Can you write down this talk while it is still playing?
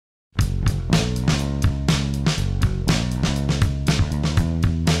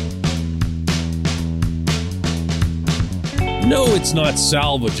know it's not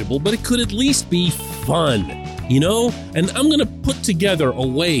salvageable, but it could at least be fun, you know? And I'm going to put together a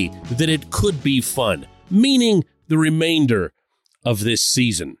way that it could be fun, meaning the remainder of this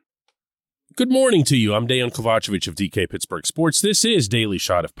season. Good morning to you. I'm Dejan Kovacevic of DK Pittsburgh Sports. This is Daily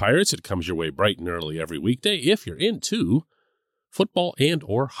Shot of Pirates. It comes your way bright and early every weekday if you're into football and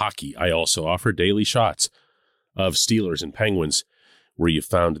or hockey. I also offer daily shots of Steelers and Penguins where you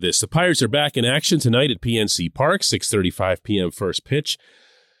found this. The Pirates are back in action tonight at PNC Park, 6:35 p.m. first pitch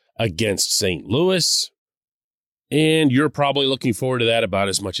against St. Louis. And you're probably looking forward to that about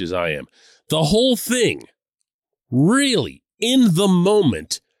as much as I am. The whole thing, really, in the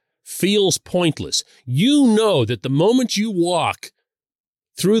moment, feels pointless. You know that the moment you walk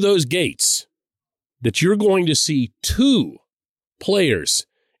through those gates, that you're going to see two players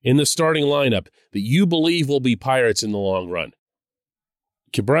in the starting lineup that you believe will be Pirates in the long run.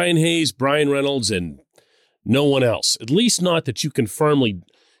 Brian Hayes, Brian Reynolds, and no one else. At least not that you can firmly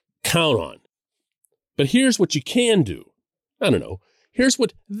count on. But here's what you can do. I don't know. Here's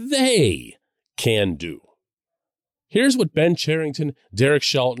what they can do. Here's what Ben Cherington, Derek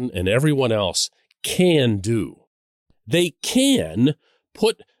Shelton, and everyone else can do. They can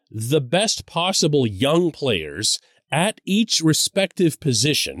put the best possible young players at each respective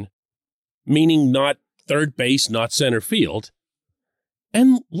position, meaning not third base, not center field,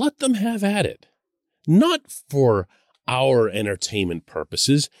 and let them have at it. Not for our entertainment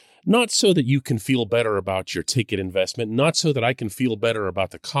purposes, not so that you can feel better about your ticket investment, not so that I can feel better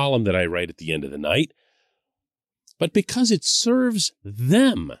about the column that I write at the end of the night, but because it serves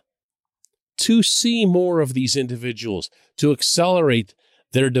them to see more of these individuals, to accelerate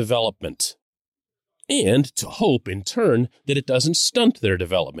their development, and to hope, in turn, that it doesn't stunt their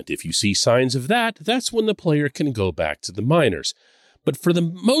development. If you see signs of that, that's when the player can go back to the minors. But for the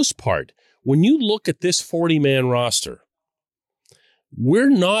most part, when you look at this 40-man roster,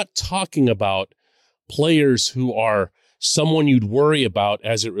 we're not talking about players who are someone you'd worry about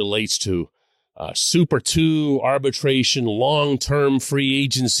as it relates to Super 2, arbitration, long-term free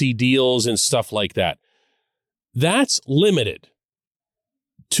agency deals, and stuff like that. That's limited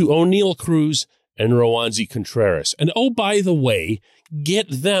to O'Neal Cruz and Roansy Contreras. And oh, by the way, get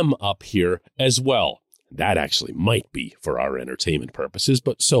them up here as well. That actually might be for our entertainment purposes,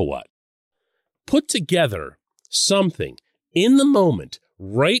 but so what? Put together something in the moment,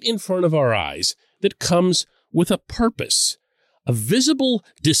 right in front of our eyes, that comes with a purpose, a visible,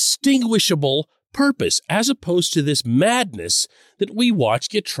 distinguishable purpose, as opposed to this madness that we watch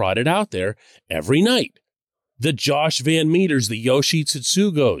get trotted out there every night. The Josh Van Meters, the Yoshi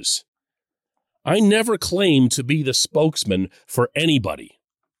Tsutsugo's. I never claim to be the spokesman for anybody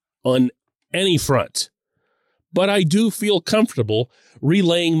on any front. But I do feel comfortable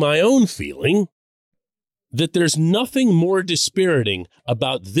relaying my own feeling that there's nothing more dispiriting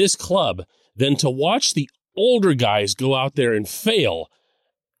about this club than to watch the older guys go out there and fail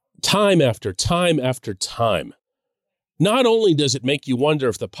time after time after time. Not only does it make you wonder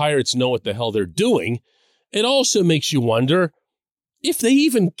if the Pirates know what the hell they're doing, it also makes you wonder if they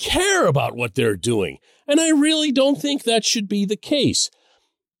even care about what they're doing. And I really don't think that should be the case.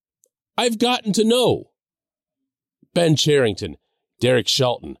 I've gotten to know Ben Cherington, Derek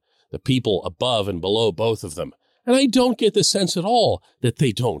Shelton, the people above and below both of them. And I don't get the sense at all that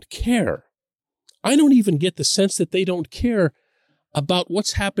they don't care. I don't even get the sense that they don't care about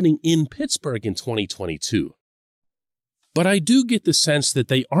what's happening in Pittsburgh in 2022. But I do get the sense that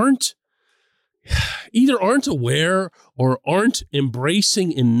they either aren't aware or aren't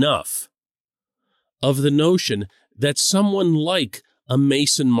embracing enough of the notion that someone like a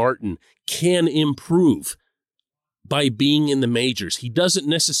Mason Martin can improve by being in the majors. He doesn't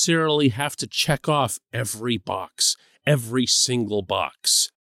necessarily have to check off every box, every single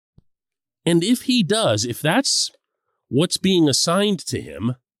box. And if he does, if that's what's being assigned to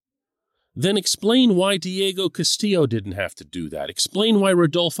him, then explain why Diego Castillo didn't have to do that. Explain why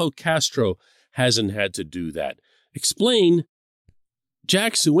Rodolfo Castro hasn't had to do that. Explain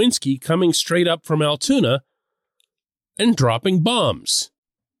Jack Suwinski coming straight up from Altoona and dropping bombs.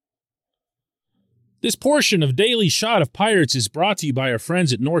 This portion of Daily Shot of Pirates is brought to you by our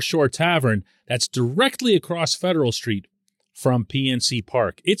friends at North Shore Tavern. That's directly across Federal Street from PNC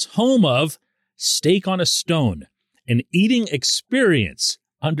Park. It's home of Steak on a Stone, an eating experience,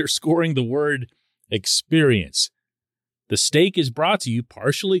 underscoring the word experience. The steak is brought to you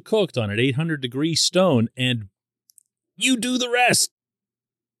partially cooked on an 800-degree stone, and you do the rest.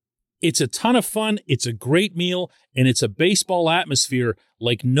 It's a ton of fun, it's a great meal, and it's a baseball atmosphere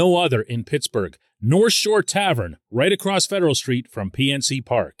like no other in Pittsburgh. North Shore Tavern, right across Federal Street from PNC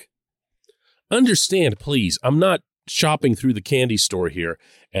Park. Understand, please, I'm not shopping through the candy store here,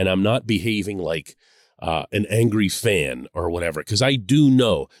 and I'm not behaving like an angry fan or whatever, because I do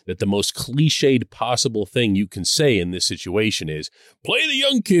know that the most cliched possible thing you can say in this situation is, play the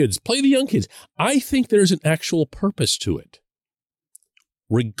young kids, play the young kids. I think there's an actual purpose to it.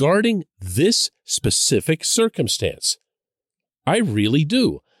 Regarding this specific circumstance, I really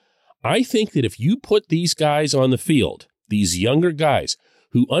do. I think that if you put these guys on the field, these younger guys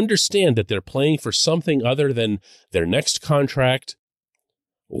who understand that they're playing for something other than their next contract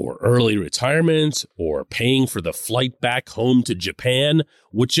or early retirement or paying for the flight back home to Japan,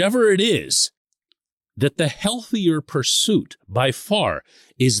 whichever it is, that the healthier pursuit by far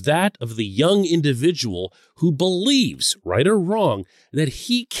is that of the young individual who believes, right or wrong, that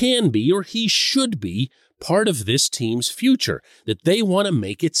he can be or he should be part of this team's future, that they want to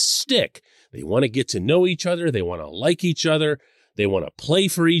make it stick. They want to get to know each other. They want to like each other. They want to play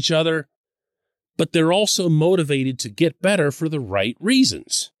for each other. But they're also motivated to get better for the right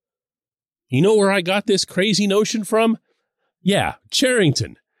reasons. You know where I got this crazy notion from? Yeah,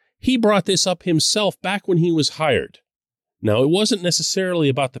 Cherington. He brought this up himself back when he was hired. Now, it wasn't necessarily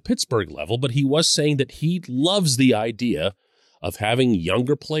about the Pittsburgh level, but he was saying that he loves the idea of having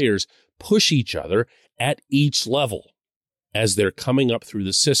younger players push each other at each level as they're coming up through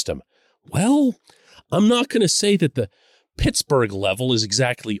the system. Well, I'm not going to say that the Pittsburgh level is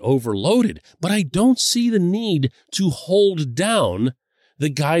exactly overloaded, but I don't see the need to hold down the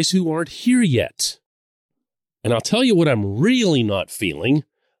guys who aren't here yet. And I'll tell you what I'm really not feeling,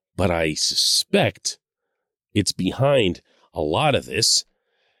 but I suspect it's behind a lot of this,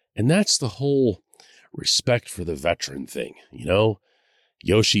 and that's the whole respect for the veteran thing. You know,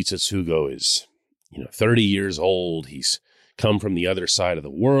 Yoshi Tsutsugo is, 30 years old. He's come from the other side of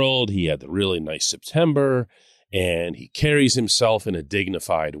the world. He had the really nice September, and he carries himself in a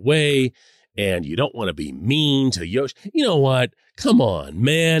dignified way, and you don't want to be mean to Yoshi. You know what? Come on,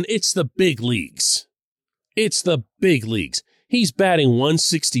 man. It's the big leagues. It's the big leagues. He's batting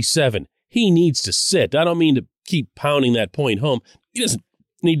 167. He needs to sit. I don't mean to keep pounding that point home. He doesn't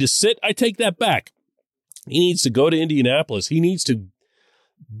need to sit. I take that back. He needs to go to Indianapolis. He needs to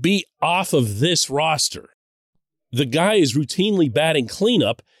be off of this roster. The guy is routinely batting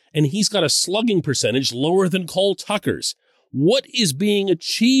cleanup, and he's got a slugging percentage lower than Cole Tucker's. What is being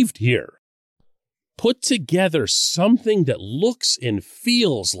achieved here? Put together something that looks and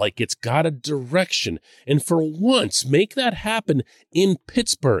feels like it's got a direction, and for once, make that happen in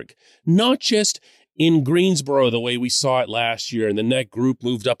Pittsburgh, not just in Greensboro the way we saw it last year, and then that group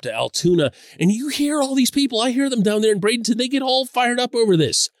moved up to Altoona, and you hear all these people, I hear them down there in Bradenton, they get all fired up over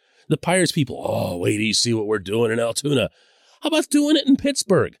this. The Pirates people, oh, wait till you see what we're doing in Altoona. How about doing it in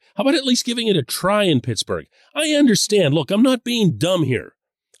Pittsburgh? How about at least giving it a try in Pittsburgh? I understand. Look, I'm not being dumb here.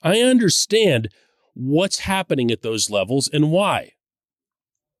 I understand what's happening at those levels and why.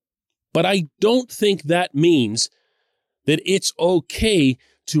 But I don't think that means that it's okay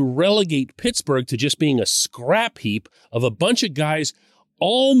to relegate Pittsburgh to just being a scrap heap of a bunch of guys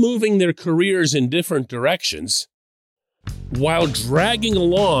all moving their careers in different directions while dragging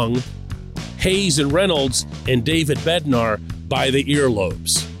along Hayes and Reynolds and David Bednar by the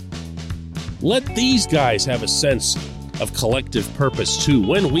earlobes. Let these guys have a sense of collective purpose too.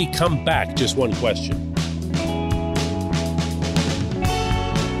 When we come back, just one question.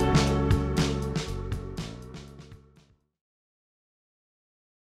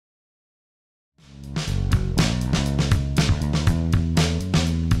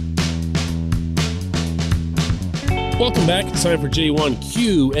 Welcome back. It's time for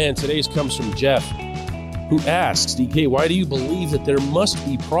J1Q, and today's comes from Jeff, who asks, DK, why do you believe that there must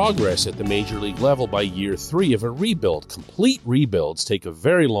be progress at the major league level by year 3 of a rebuild? Complete rebuilds take a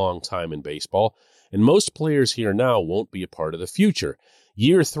very long time in baseball, and most players here now won't be a part of the future.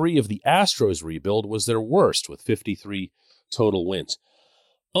 Year 3 of the Astros rebuild was their worst, with 53 total wins.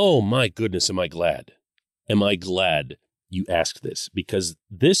 Oh my goodness, am I glad? Am I glad you asked this? Because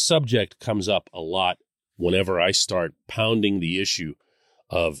this subject comes up a lot whenever I start pounding the issue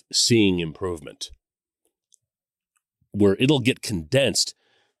of seeing improvement, where it'll get condensed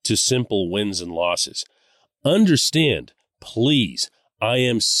to simple wins and losses. Understand, please, I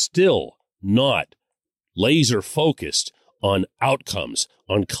am still not laser focused on outcomes,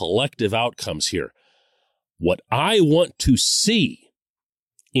 on collective outcomes here. What I want to see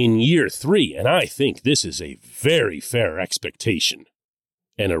in year 3, and I think this is a very fair expectation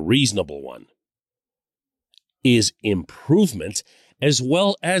and a reasonable one, is improvement as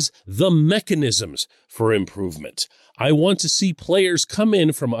well as the mechanisms for improvement. I want to see players come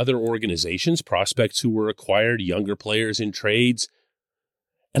in from other organizations, prospects who were acquired, younger players in trades,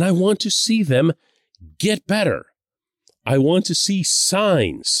 and I want to see them get better. I want to see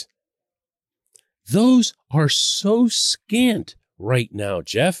signs. Those are so scant right now,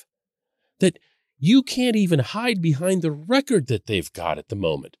 Jeff, that you can't even hide behind the record that they've got at the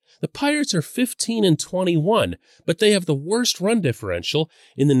moment. The Pirates are 15-21, but they have the worst run differential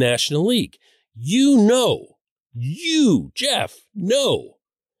in the National League. You, Jeff, know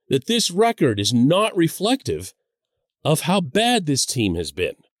that this record is not reflective of how bad this team has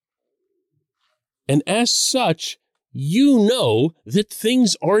been. And as such, you know that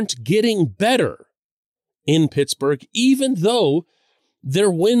things aren't getting better in Pittsburgh, even though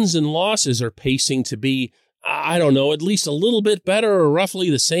their wins and losses are pacing to be, at least a little bit better or roughly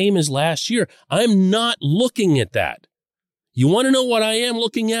the same as last year. I'm not looking at that. You want to know what I am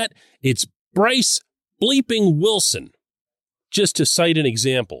looking at? It's Bryce bleeping Wilson, just to cite an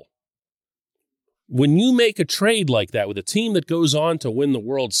example. When you make a trade like that with a team that goes on to win the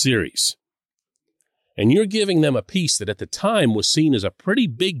World Series, and you're giving them a piece that at the time was seen as a pretty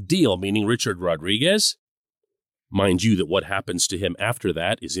big deal, meaning Richard Rodriguez, mind you that what happens to him after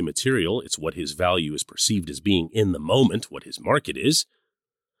that is immaterial. It's what his value is perceived as being in the moment, what his market is.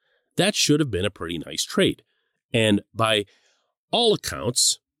 That should have been a pretty nice trade. And by all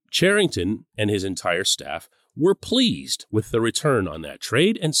accounts, Cherington and his entire staff were pleased with the return on that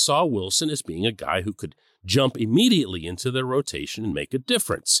trade and saw Wilson as being a guy who could jump immediately into their rotation and make a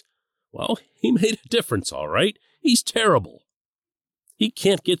difference. Well, he made a difference, all right. He's terrible. He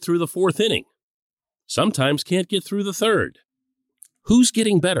can't get through the fourth inning. Sometimes can't get through the third. Who's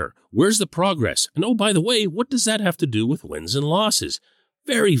getting better? Where's the progress? And oh, by the way, what does that have to do with wins and losses?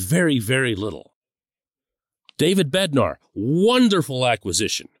 Very, very, very little. David Bednar, wonderful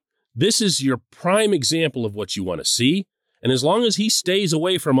acquisition. This is your prime example of what you want to see. And as long as he stays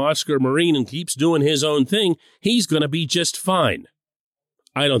away from Oscar Marin and keeps doing his own thing, he's going to be just fine.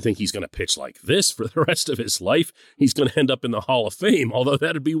 I don't think he's going to pitch like this for the rest of his life. He's going to end up in the Hall of Fame, although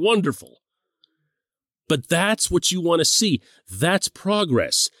that'd be wonderful. But that's what you want to see. That's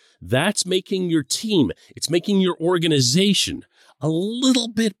progress. That's making your team, it's making your organization a little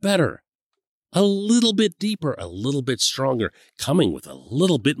bit better, a little bit deeper, a little bit stronger, coming with a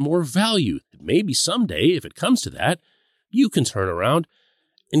little bit more value. Maybe someday, if it comes to that, you can turn around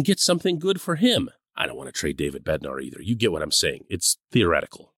and get something good for him. I don't want to trade David Bednar either. You get what I'm saying. It's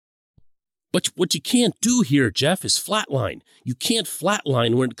theoretical. But what you can't do here, Jeff, is flatline. You can't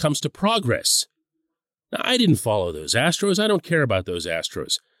flatline when it comes to progress. Now, I didn't follow those Astros. I don't care about those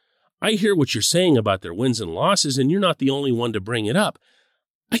Astros. I hear what you're saying about their wins and losses, and you're not the only one to bring it up.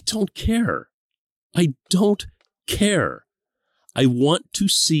 I don't care. I don't care. I want to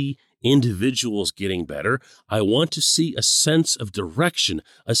see individuals getting better. I want to see a sense of direction,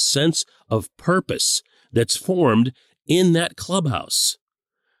 a sense of purpose that's formed in that clubhouse.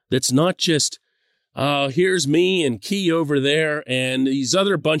 That's not just, here's me and Key over there and these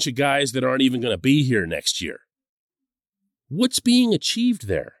other bunch of guys that aren't even going to be here next year. What's being achieved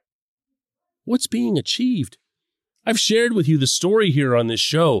there? What's being achieved? I've shared with you the story here on this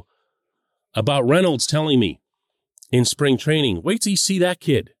show about Reynolds telling me in spring training, wait till you see that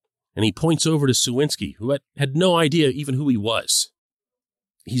kid. And he points over to Suwinski, who had no idea even who he was.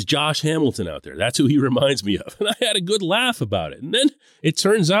 He's Josh Hamilton out there. That's who he reminds me of. And I had a good laugh about it. And then it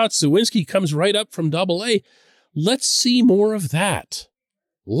turns out Suwinski comes right up from Double-A. Let's see more of that.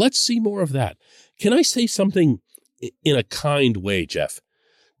 Let's see more of that. Can I say something in a kind way, Jeff?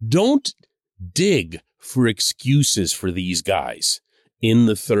 Don't dig for excuses for these guys in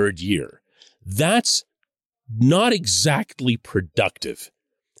the third year. That's not exactly productive.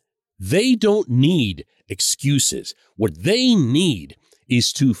 They don't need excuses. What they need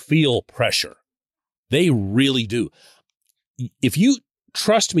is to feel pressure. They really do. If you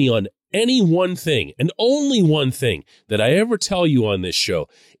trust me on any one thing, and only one thing that I ever tell you on this show,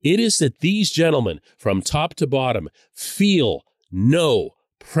 it is that these gentlemen from top to bottom feel no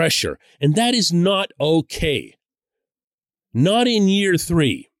pressure. And that is not okay. Not in year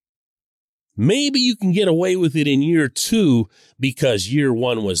 3. Maybe you can get away with it in year 2 because year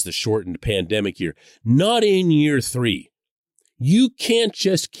 1 was the shortened pandemic year. Not in year 3. You can't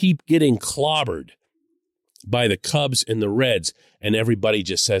just keep getting clobbered by the Cubs and the Reds and everybody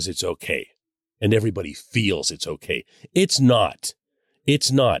just says it's okay. And everybody feels it's okay. It's not.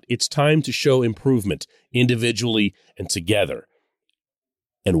 It's not. It's time to show improvement individually and together.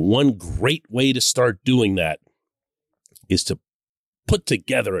 And one great way to start doing that is to put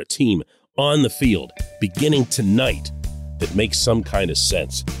together a team on the field, beginning tonight, that makes some kind of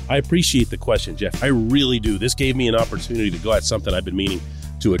sense. I appreciate the question, Jeff. I really do. This gave me an opportunity to go at something I've been meaning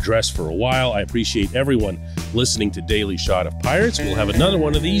to address for a while. I appreciate everyone listening to Daily Shot of Pirates. We'll have another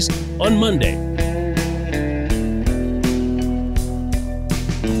one of these on Monday.